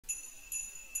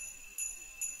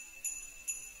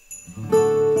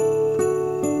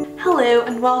Hello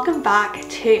and welcome back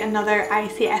to another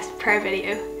ICS Prayer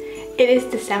video. It is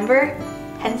December,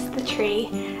 hence the tree,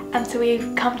 and so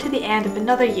we've come to the end of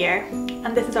another year,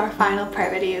 and this is our final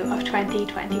prayer video of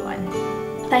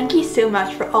 2021. Thank you so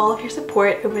much for all of your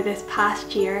support over this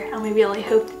past year, and we really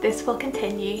hope that this will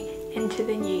continue into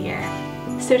the new year.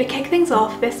 So to kick things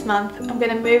off this month, I'm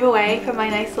going to move away from my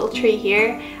nice little tree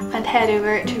here and head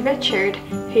over to Richard,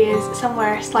 who is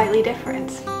somewhere slightly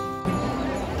different.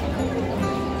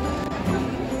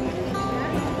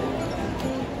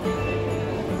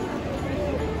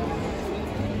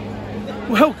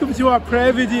 Welcome to our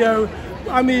prayer video.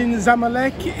 I'm in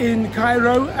Zamalek in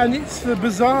Cairo, and it's the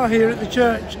bazaar here at the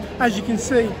church, as you can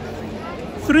see.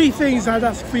 Three things I'd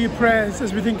ask for your prayers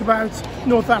as we think about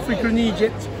North Africa and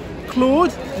Egypt.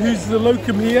 Claude, who's the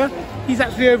locum here, he's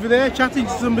actually over there chatting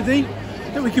to somebody,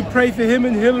 that we could pray for him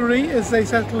and Hillary as they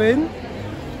settle in.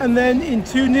 And then in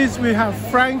Tunis we have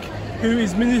Frank, who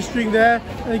is ministering there,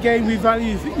 and again we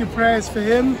value your prayers for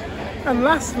him. And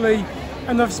lastly,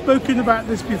 and I've spoken about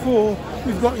this before,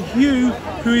 we've got Hugh,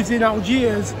 who is in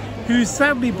Algiers, who's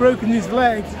sadly broken his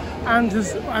leg and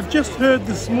has, I've just heard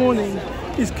this morning,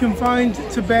 is confined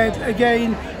to bed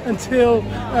again until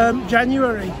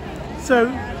January. So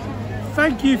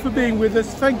thank you for being with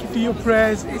us, thank you for your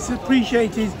prayers, it's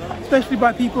appreciated, especially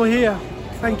by people here.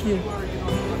 Thank you.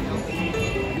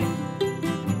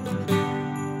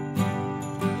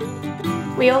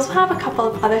 We also have a couple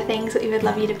of other things that we would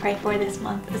love you to pray for this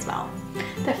month as well.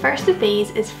 The first of these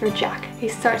is for Jack, who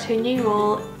starts her new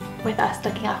role with us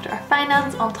looking after our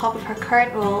finance on top of her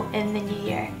current role in the new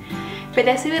year. For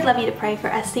this we would love you to pray for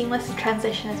as seamless a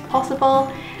transition as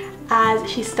possible, as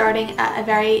she's starting at a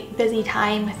very busy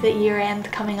time with the year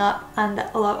end coming up and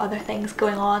a lot of other things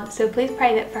going on. So please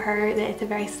pray that for her that it's a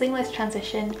very seamless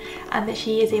transition and that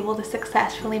she is able to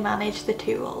successfully manage the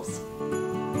two roles.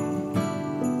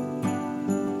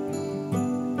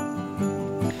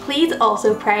 Please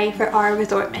also pray for our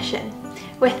resort mission.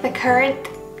 With the current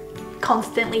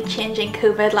constantly changing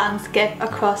COVID landscape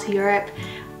across Europe,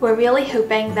 we're really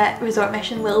hoping that resort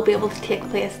mission will be able to take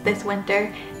place this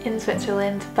winter in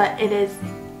Switzerland, but it is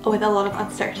with a lot of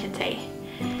uncertainty.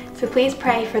 So please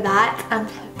pray for that, and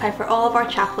pray for all of our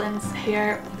chaplains who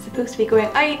are supposed to be going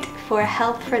out, for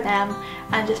help for them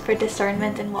and just for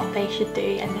discernment in what they should do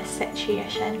in this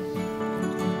situation.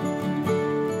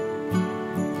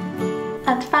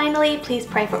 And finally, please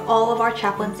pray for all of our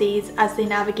chaplaincies as they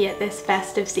navigate this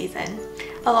festive season.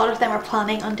 A lot of them are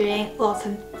planning on doing lots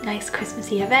of nice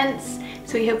Christmassy events,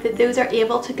 so we hope that those are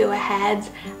able to go ahead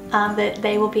and that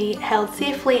they will be held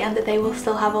safely and that they will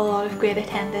still have a lot of great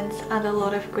attendance and a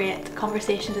lot of great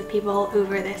conversations with people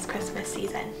over this Christmas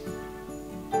season.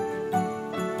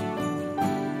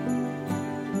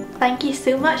 Thank you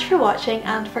so much for watching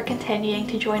and for continuing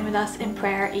to join with us in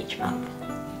prayer each month.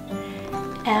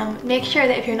 Make sure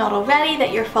that if you're not already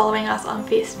that you're following us on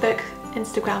Facebook,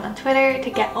 Instagram and Twitter to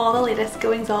get all the latest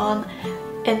goings on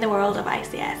in the world of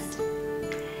ICS.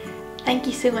 Thank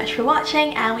you so much for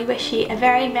watching, and we wish you a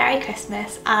very Merry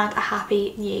Christmas and a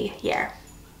Happy New Year.